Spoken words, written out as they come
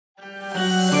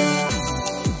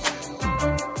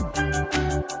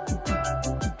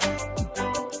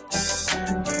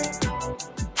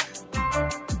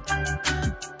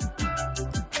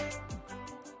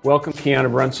Welcome,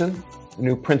 Kiana Brunson,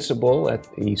 new principal at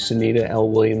the Sunita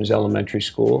Williams Elementary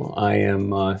School. I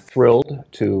am thrilled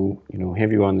to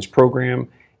have you on this program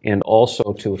and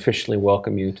also to officially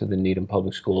welcome you to the Needham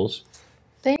Public Schools.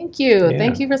 Thank you. Yeah.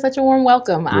 Thank you for such a warm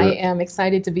welcome. I am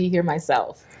excited to be here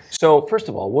myself. So first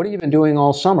of all, what have you been doing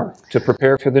all summer to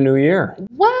prepare for the new year?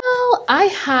 Well, I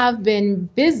have been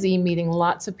busy meeting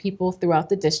lots of people throughout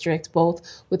the district,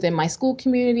 both within my school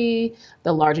community,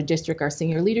 the larger district, our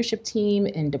senior leadership team,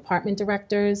 and department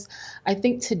directors. I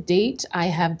think to date, I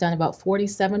have done about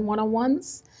 47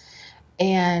 one-on-ones.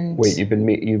 And wait,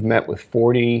 you've met with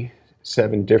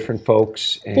 47 different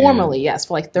folks? Formally, yes,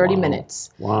 for like 30 Wow.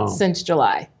 minutes Wow. since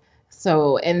July.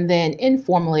 So, and then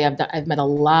informally, I've met a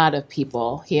lot of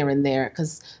people here and there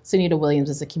because Sunita Williams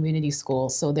is a community school.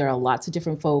 So there are lots of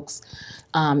different folks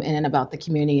in and about the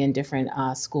community and different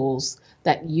schools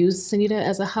that use Sunita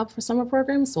as a hub for summer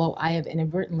programs. So I have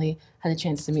inadvertently had a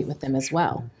chance to meet with them as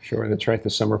well. Sure, that's right. The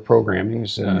summer programming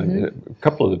is a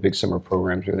couple of the big summer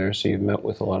programs are there. So you've met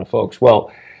with a lot of folks.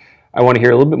 Well, I want to hear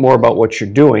a little bit more about what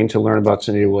you're doing to learn about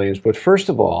Sunita Williams. But first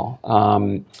of all,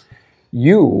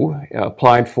 you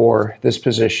applied for this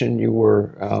position. You were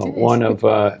one of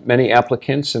many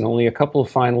applicants and only a couple of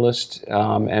finalists,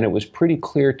 and it was pretty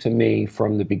clear to me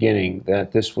from the beginning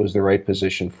that this was the right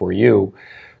position for you,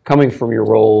 coming from your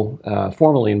role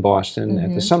formerly in Boston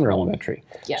at the Sumner Elementary.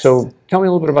 Yes. So tell me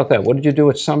a little bit about that. What did you do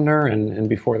at Sumner and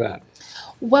before that?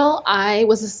 Well, I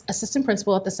was assistant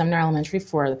principal at the Sumner Elementary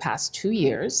for the past 2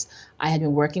 years. I had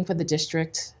been working for the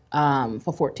district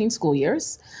for 14 school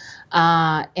years.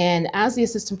 And as the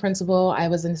assistant principal, I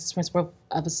was an assistant principal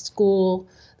of a school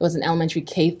that was an elementary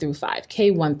K through 5,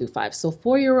 K1 through 5, so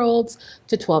 4-year-olds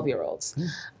to 12-year-olds.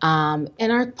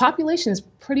 And our population is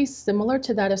pretty similar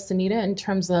to that of Sunita in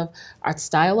terms of our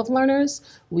style of learners.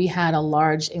 We had a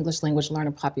large English language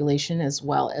learner population as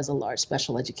well as a large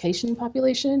special education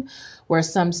population, where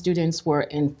some students were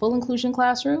in full inclusion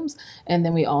classrooms, and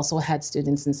then we also had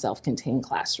students in self-contained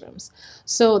classrooms.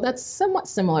 So that's somewhat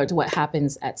similar to what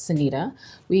happens at Sunita.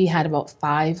 We had about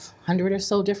 500 or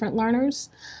so different learners.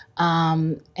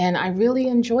 And I really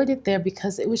enjoyed it there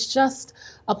because it was just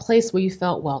a place where you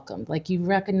felt welcomed. Like you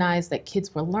recognized that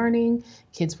kids were learning,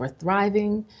 kids were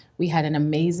thriving. We had an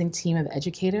amazing team of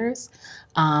educators,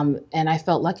 and I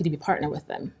felt lucky to be partnered with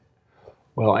them.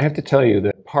 Well, I have to tell you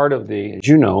that part of the, as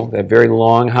you know, that very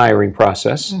long hiring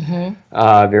process,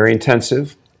 very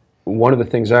intensive. One of the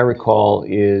things I recall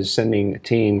is sending a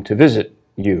team to visit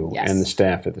you and the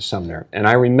staff at the Sumner. And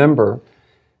I remember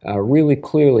really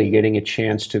clearly getting a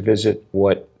chance to visit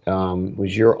what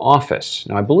was your office.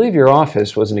 Now, I believe your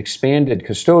office was an expanded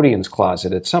custodian's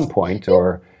closet at some point,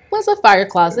 or was a fire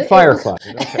closet. Fire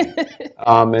closet, okay.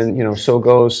 And so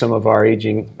goes some of our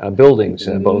aging buildings,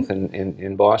 both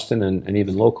in Boston and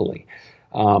even locally.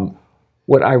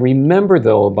 What I remember,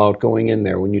 though, about going in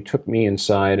there when you took me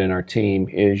inside and our team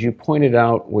is you pointed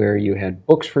out where you had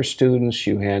books for students,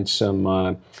 you had some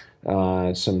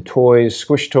toys,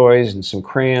 squish toys, and some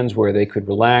crayons where they could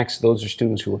relax. Those are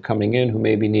students who were coming in who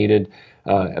maybe needed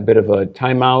a bit of a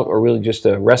timeout or really just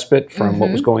a respite from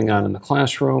what was going on in the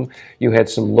classroom. You had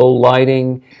some low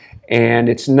lighting, and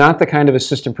it's not the kind of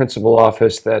assistant principal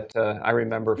office that I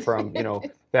remember from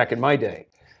back in my day.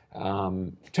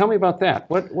 Tell me about that.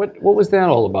 What was that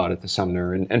all about at the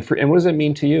Sumner, and what does that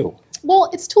mean to you? Well,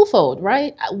 it's twofold,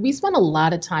 right? We spent a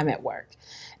lot of time at work.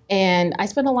 And I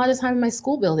spent a lot of time in my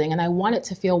school building, and I wanted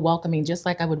to feel welcoming, just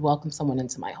like I would welcome someone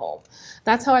into my home.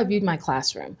 That's how I viewed my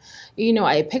classroom.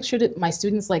 I pictured my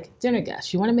students like dinner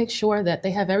guests. You want to make sure that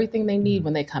they have everything they need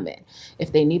when they come in.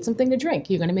 If they need something to drink,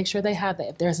 you're going to make sure they have that.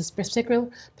 If there's a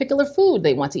particular food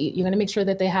they want to eat, you're going to make sure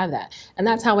that they have that. And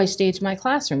that's how I staged my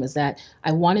classroom, is that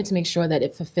I wanted to make sure that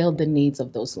it fulfilled the needs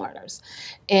of those learners.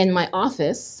 And my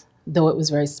office, though it was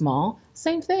very small,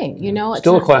 same thing,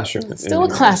 Still a classroom. Still a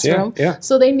classroom. Yeah.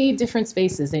 So they need different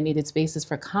spaces. They needed spaces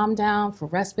for calm down, for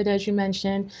respite, as you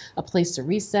mentioned, a place to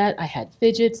reset. I had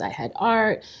fidgets, I had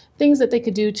art, things that they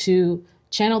could do to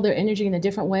channel their energy in a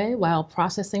different way while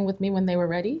processing with me when they were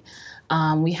ready.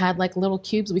 We had like little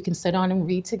cubes we can sit on and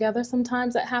read together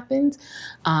sometimes. That happened.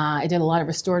 I did a lot of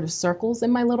restorative circles in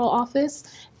my little office.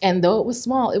 And though it was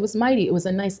small, it was mighty. It was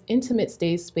a nice intimate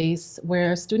space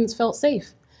where students felt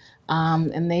safe.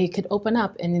 And they could open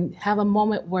up and have a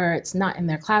moment where it's not in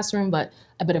their classroom, but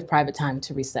a bit of private time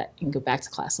to reset and go back to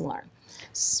class and learn.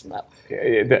 So.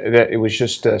 It was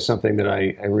just something that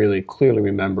I really clearly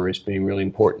remember as being really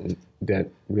important, that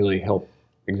really helped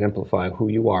exemplify who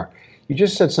you are. You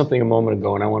just said something a moment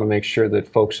ago, and I want to make sure that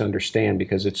folks understand,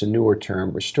 because it's a newer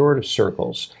term, restorative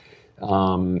circles.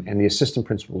 and the assistant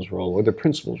principal's role or the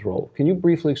principal's role. Can you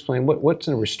briefly explain what's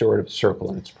a restorative circle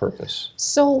and its purpose?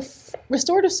 So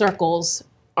restorative circles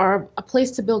are a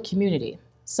place to build community.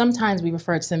 Sometimes we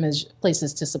refer to them as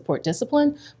places to support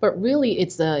discipline, but really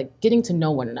it's getting to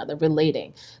know one another,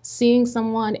 relating. Seeing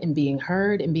someone and being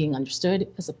heard and being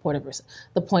understood is the point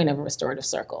of a restorative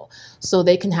circle. So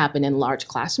they can happen in large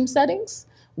classroom settings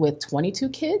with 22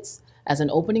 kids as an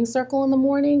opening circle in the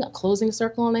morning, a closing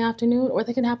circle in the afternoon, or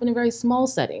they can happen in very small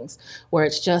settings where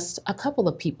it's just a couple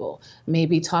of people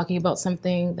maybe talking about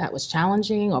something that was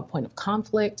challenging or a point of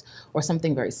conflict or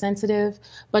something very sensitive.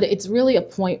 But it's really a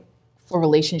point for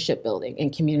relationship building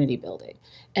and community building.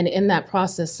 And in that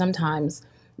process, sometimes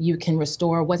you can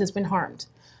restore what has been harmed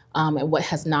and what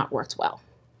has not worked well.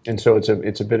 And so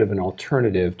it's a bit of an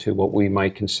alternative to what we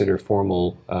might consider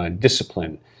formal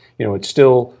discipline. You know, it's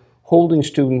still holding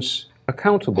students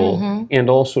accountable and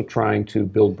also trying to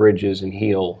build bridges and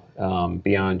heal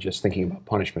beyond just thinking about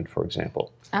punishment, for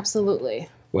example. Absolutely.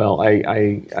 Well,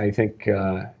 I think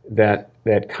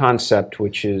that concept,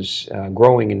 which is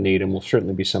growing in Needham, will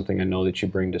certainly be something I know that you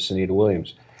bring to Sunita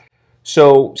Williams.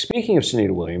 So, speaking of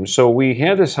Sunita Williams, so we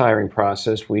had this hiring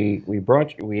process. We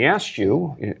asked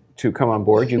you to come on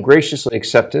board. You graciously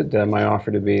accepted my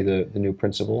offer to be the new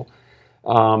principal.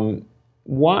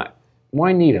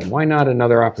 Why Needham? Why not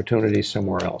another opportunity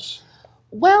somewhere else?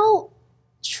 Well,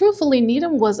 truthfully,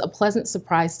 Needham was a pleasant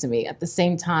surprise to me. At the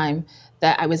same time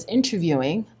that I was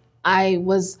interviewing, I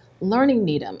was learning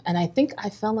Needham, and I think I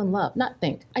fell in love. Not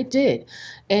think, I did.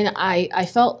 And I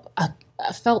felt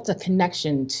a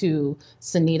connection to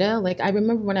Sunita. Like, I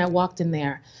remember when I walked in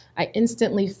there, I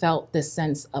instantly felt this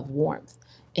sense of warmth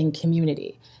and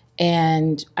community.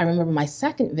 And I remember my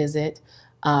second visit,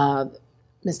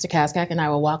 Mr. Kaskak and I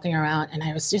were walking around, and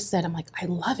I was just said, I'm like, I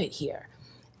love it here.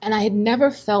 And I had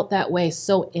never felt that way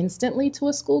so instantly to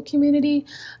a school community.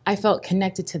 I felt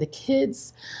connected to the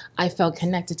kids. I felt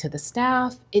connected to the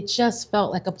staff. It just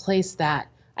felt like a place that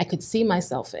I could see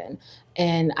myself in,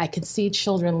 and I could see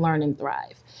children learn and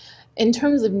thrive. In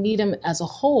terms of Needham as a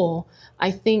whole,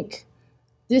 I think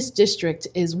this district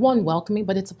is, one, welcoming,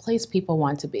 but it's a place people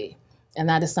want to be. And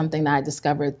that is something that I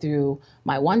discovered through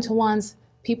my one-to-ones.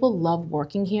 People love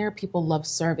working here. People love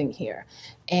serving here.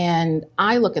 And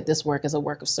I look at this work as a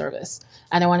work of service.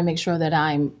 And I want to make sure that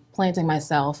I'm planting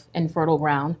myself in fertile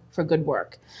ground for good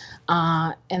work.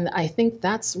 And I think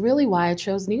that's really why I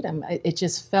chose Needham. It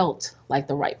just felt like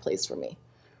the right place for me.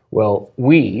 Well,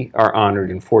 we are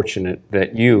honored and fortunate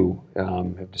that you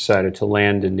have decided to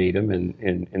land in Needham,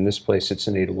 in this place at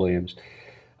Sunita Williams.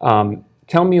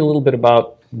 Tell me a little bit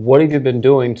about what have you been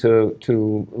doing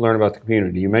to learn about the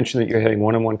community? You mentioned that you're having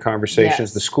one-on-one conversations.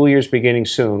 Yes. The school year's beginning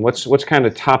soon. What's kind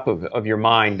of top of your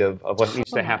mind of what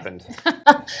needs to happen?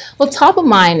 Well, top of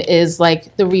mind is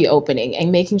like the reopening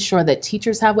and making sure that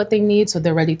teachers have what they need so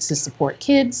they're ready to support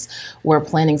kids. We're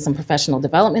planning some professional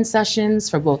development sessions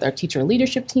for both our teacher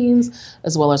leadership teams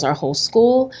as well as our whole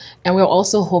school. And we're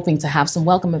also hoping to have some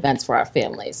welcome events for our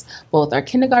families, both our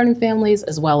kindergarten families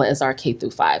as well as our K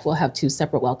through 5. We'll have 2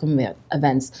 separate welcome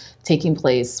events taking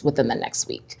place within the next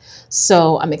week.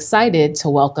 So I'm excited to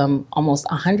welcome almost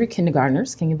 100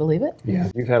 kindergartners. Can you believe it? Yeah,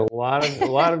 you've had a lot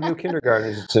of new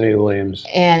kindergartners at Sunita Williams.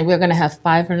 And we're going to have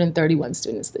 531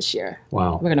 students this year.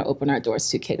 Wow. We're going to open our doors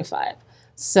to K to 5.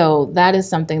 So that is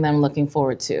something that I'm looking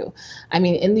forward to. I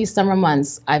mean, in these summer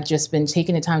months, I've just been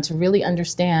taking the time to really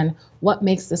understand what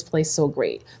makes this place so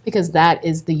great, because that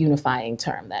is the unifying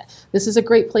term, that this is a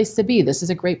great place to be. This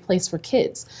is a great place for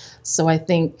kids. So I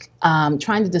think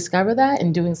trying to discover that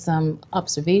and doing some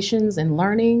observations and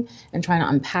learning and trying to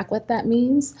unpack what that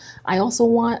means. I also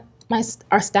want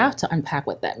our staff to unpack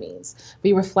what that means,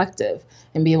 be reflective,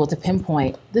 and be able to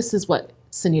pinpoint this is what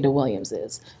Sunita Williams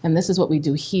is, and this is what we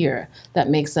do here that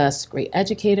makes us great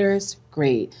educators,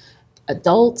 great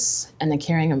adults, and a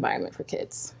caring environment for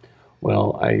kids.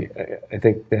 Well, I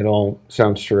think that all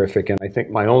sounds terrific, and I think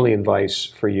my only advice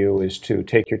for you is to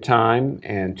take your time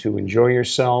and to enjoy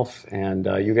yourself. And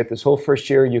you get this whole first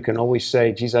year, you can always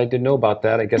say, geez, I didn't know about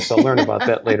that. I guess I'll learn about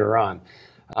that later on.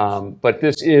 But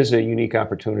this is a unique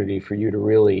opportunity for you to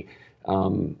really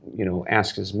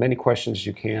ask as many questions as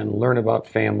you can, learn about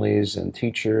families and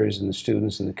teachers and the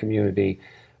students and the community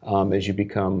as you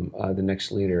become the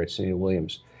next leader at Sunita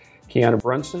Williams. Kiana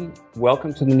Brunson,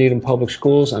 welcome to the Needham Public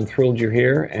Schools. I'm thrilled you're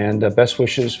here, and best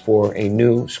wishes for a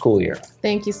new school year.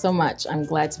 Thank you so much. I'm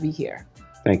glad to be here.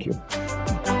 Thank you.